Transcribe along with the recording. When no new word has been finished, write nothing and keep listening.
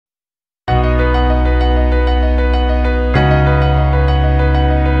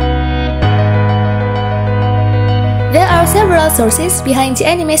several sources behind the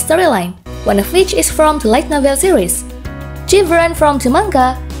anime storyline, one of which is from the light novel series. Different from the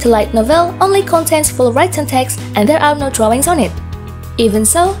manga, the light novel only contains full written text and there are no drawings on it. Even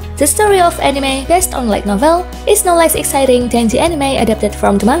so, the story of anime based on light novel is no less exciting than the anime adapted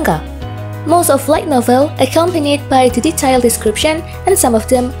from the manga. Most of light novel accompanied by the detailed description and some of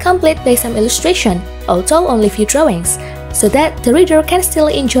them complete by some illustration, although only few drawings, so that the reader can still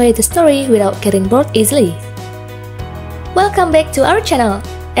enjoy the story without getting bored easily. Welcome back to our channel,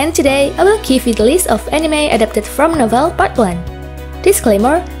 and today I will give you the list of anime adapted from novel part 1.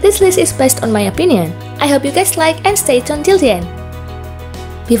 Disclaimer, this list is based on my opinion. I hope you guys like and stay tuned till the end.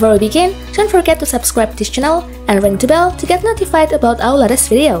 Before we begin, don't forget to subscribe to this channel and ring the bell to get notified about our latest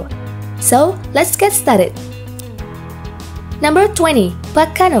video. So, let's get started. Number 20.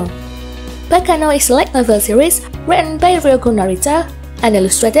 Baccano. Baccano is a light novel series written by Ryogo Narita and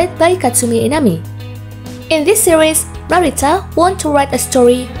illustrated by Katsumi Inami. In this series, Narita wanted to write a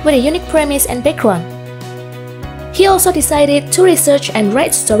story with a unique premise and background. He also decided to research and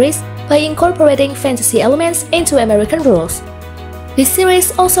write stories by incorporating fantasy elements into American rules. This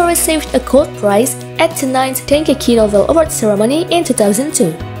series also received a gold prize at the 9th Dengeki Novel Award ceremony in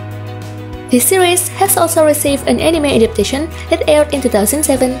 2002. This series has also received an anime adaptation that aired in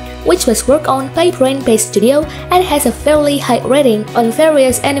 2007, which was worked on by Brain-based studio and has a fairly high rating on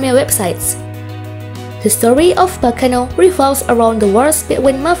various anime websites. The story of Baccano revolves around the wars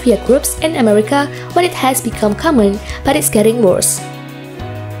between mafia groups in America when it has become common, but it's getting worse.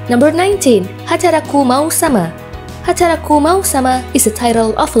 Number 19. Hataraku Mau Sama. Hataraku Mau Sama is the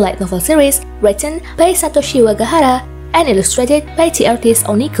title of a light novel series written by Satoshi Wagahara and illustrated by the artist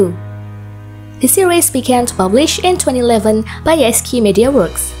Oniku. The series began to publish in 2011 by SK Media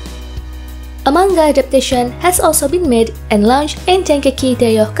Works. A manga adaptation has also been made and launched in Dengeki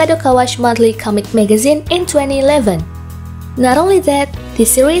Daioh Kadokawa's monthly comic magazine in 2011. Not only that,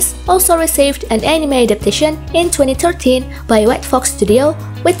 this series also received an anime adaptation in 2013 by White Fox Studio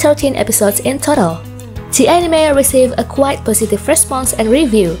with 13 episodes in total. The anime received a quite positive response and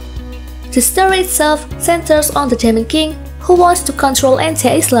review. The story itself centers on the Demon King who wants to control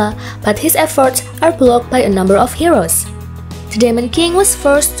Anti-Isla, but his efforts are blocked by a number of heroes. The Demon King was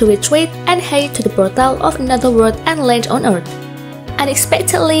forced to retreat and head to the portal of another world and land on Earth.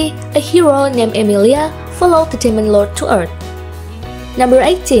 Unexpectedly, a hero named Emilia followed the Demon Lord to Earth. Number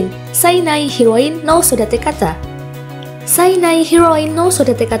 18. Sainai Heroine no Sodatekata. Sainai Heroine no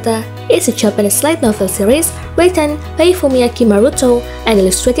Sodatekata is a Japanese light novel series written by Fumiaki Maruto and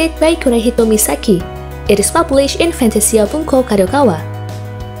illustrated by Kunehito Misaki. It is published in Fantasia Bunko Kadokawa.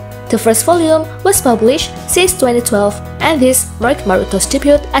 The first volume was published since 2012 and this marked Maruto's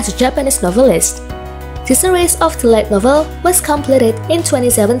debut as a Japanese novelist. The series of the light novel was completed in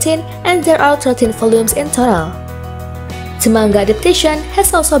 2017 and there are 13 volumes in total. The manga adaptation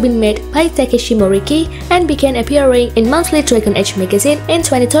has also been made by Takeshi Moriki and began appearing in Monthly Dragon Age magazine in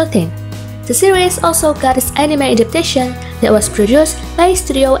 2013. The series also got its anime adaptation that was produced by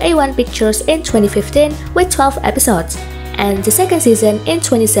Studio A1 Pictures in 2015 with 12 episodes, and the second season in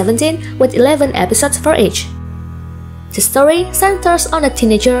 2017 with 11 episodes for each. The story centers on a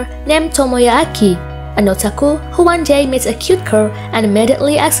teenager named Tomoya Aki, an otaku who one day meets a cute girl and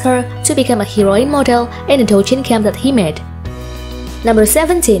immediately asks her to become a heroine model in a doujin camp that he made. Number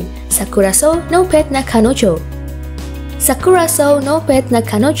 17. Sakuraso no Pet Nakanojo. Sakuraso no Pet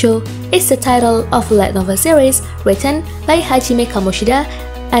Nakanojo is the title of a light novel series written by Hajime Kamoshida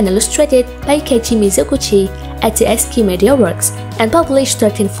and illustrated by Keiichi Mizoguchi at the SK Media Works and published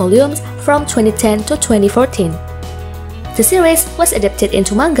 13 volumes from 2010 to 2014. The series was adapted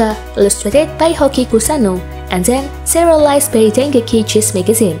into manga, illustrated by Hoki Kusano, and then serialized by Dengeki G's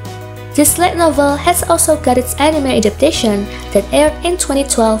magazine. This light novel has also got its anime adaptation that aired in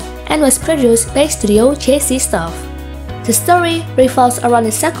 2012 and was produced by Studio JC Stuff. The story revolves around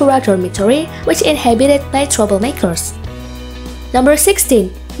a Sakura dormitory which is inhabited by troublemakers. Number 16.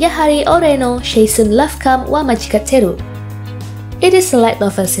 Yahari Ore no Seishun Love Come wa Majikateru. It is a light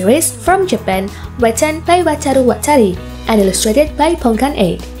novel series from Japan written by Wataru Watari and illustrated by Ponkan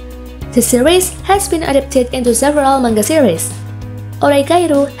 8. The series has been adapted into several manga series.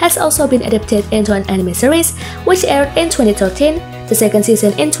 Oregairu has also been adapted into an anime series which aired in 2013, the second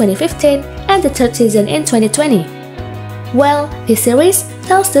season in 2015, and the third season in 2020. Well, this series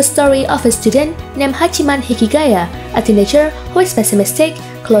tells the story of a student named Hachiman Hikigaya, a teenager who is pessimistic,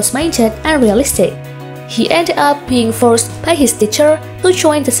 close-minded, and realistic. He ended up being forced by his teacher to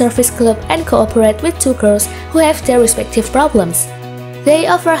join the service club and cooperate with two girls who have their respective problems. They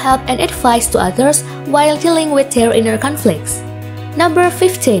offer help and advice to others while dealing with their inner conflicts. Number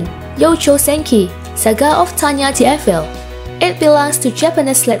 15. Youjo Senki, Saga of Tanya the Evil. It belongs to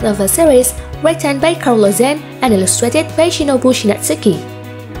Japanese light novel series written by Carlo Zen and illustrated by Shinobu Shinatsuki.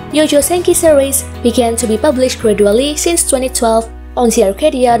 Yojo Senki series began to be published gradually since 2012 on the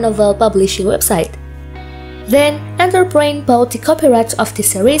Arcadia novel publishing website. Then, Enterbrain bought the copyright of the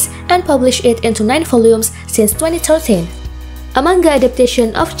series and published it into 9 volumes since 2013. A manga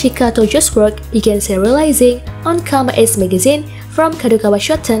adaptation of Chika Tojo's work began serializing on Kama Ace magazine from Kadokawa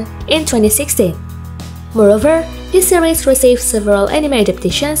Shoten in 2016. Moreover, this series received several anime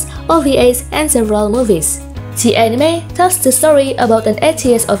adaptations, OVAs, and several movies. The anime tells the story about an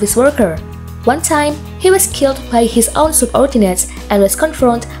atheist office worker. One time, he was killed by his own subordinates and was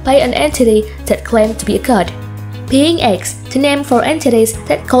confronted by an entity that claimed to be a god. Being X, the name for entities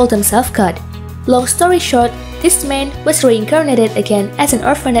that call themselves god. Long story short, this man was reincarnated again as an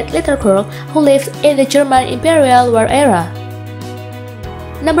orphaned little girl who lived in the German Imperial War era.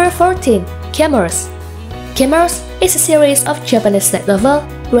 Number 14. Camers. Camers is a series of Japanese light novel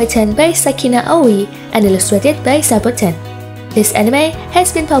written by Sakina Aoi and illustrated by Saboten. This anime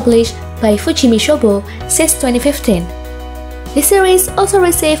has been published by Fujimi Shobo since 2015. The series also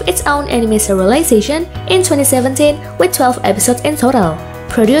received its own anime serialization in 2017 with 12 episodes in total,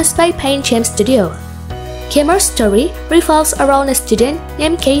 produced by Pain Jam Studio. Camer's story revolves around a student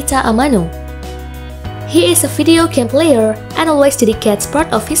named Keita Amano. He is a video game player and always dedicates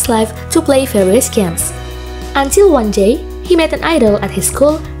part of his life to play various games. Until one day, he met an idol at his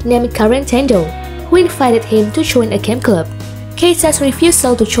school named Karen Tendo, who invited him to join a game club. Keita's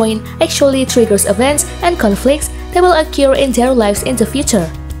refusal to join actually triggers events and conflicts that will occur in their lives in the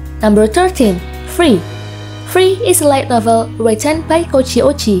future. Number 13. Free. Free is a light novel written by Koji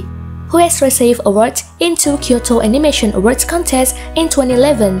Oji, who has received awards in 2 Kyoto Animation Awards contests in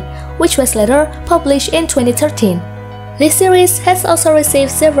 2011, which was later published in 2013. This series has also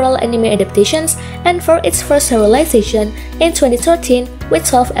received several anime adaptations and for its first serialization in 2013 with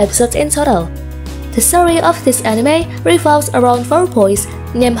 12 episodes in total. The story of this anime revolves around 4 boys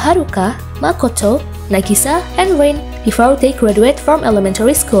named Haruka, Makoto, Nagisa, and Rin before they graduate from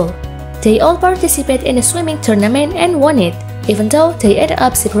elementary school. They all participate in a swimming tournament and won it, even though they ended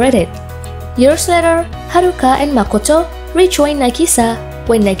up separated. Years later, Haruka and Makoto rejoin Nagisa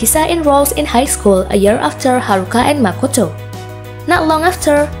when Nagisa enrolls in high school a year after Haruka and Makoto. Not long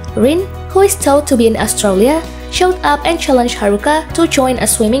after, Rin, who is thought to be in Australia, showed up and challenged Haruka to join a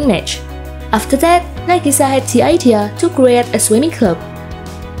swimming match. After that, Nagisa had the idea to create a swimming club.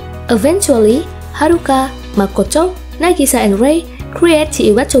 Eventually, Haruka, Makoto, Nagisa, and Rei create the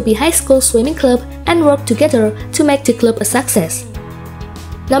Iwatobi High School Swimming Club and work together to make the club a success.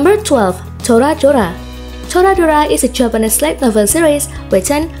 Number 12. Toradora. Toradora is a Japanese light novel series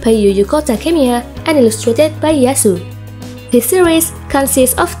written by Yuyuko Takemiya and illustrated by Yasu. This series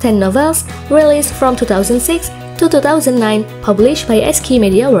consists of 10 novels released from 2006 to 2009 published by SK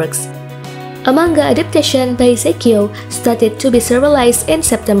Media Works. A manga adaptation by Sekio started to be serialized in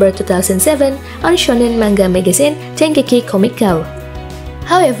September 2007 on shonen manga magazine Dengeki Comic Cow.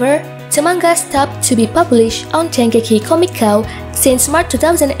 However, the manga stopped to be published on Dengeki Comic Cow since March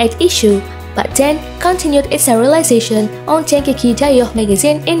 2008 issue, but then continued its serialization on Dengeki Daioh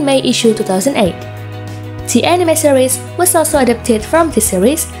magazine in May issue 2008. The anime series was also adapted from the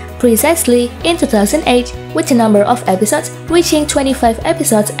series precisely in 2008 with a number of episodes reaching 25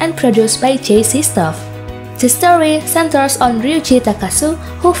 episodes and produced by JC Staff. The story centers on Ryuji Takasu,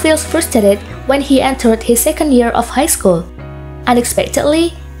 who feels frustrated when he entered his second year of high school.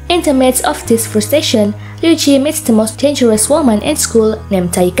 Unexpectedly, in the midst of this frustration, Ryuji meets the most dangerous woman in school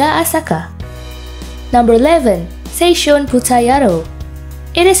named Taika Asaka. Number 11. Seishun Buta Yarou.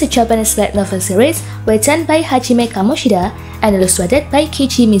 It is a Japanese light novel series written by Hajime Kamoshida and illustrated by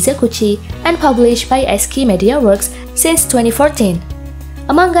Kichi Mizuguchi and published by SK Media Works since 2014.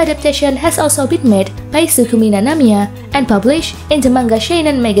 A manga adaptation has also been made by Sugumi Nanamiya and published in the manga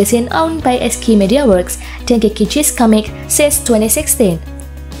Seinen magazine owned by SK Media Works, Dengekichi's Comic, since 2016.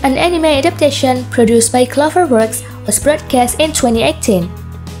 An anime adaptation produced by Cloverworks was broadcast in 2018.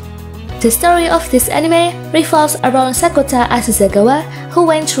 The story of this anime revolves around Sakota Asuzagawa, who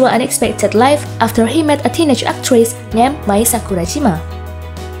went through an unexpected life after he met a teenage actress named Mai Sakurajima.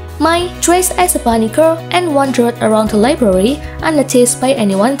 Mai dressed as a bunny girl and wandered around the library unnoticed by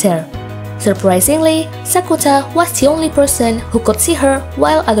anyone there. Surprisingly, Sakota was the only person who could see her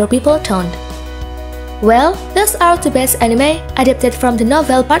while other people don't. Well, those are the best anime adapted from the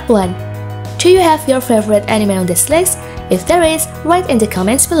novel Part 1. Do you have your favorite anime on this list? If there is, write in the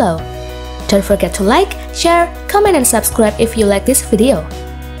comments below. Don't forget to like, share, comment and subscribe if you like this video.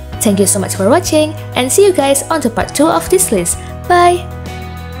 Thank you so much for watching and see you guys on the part 2 of this list. Bye!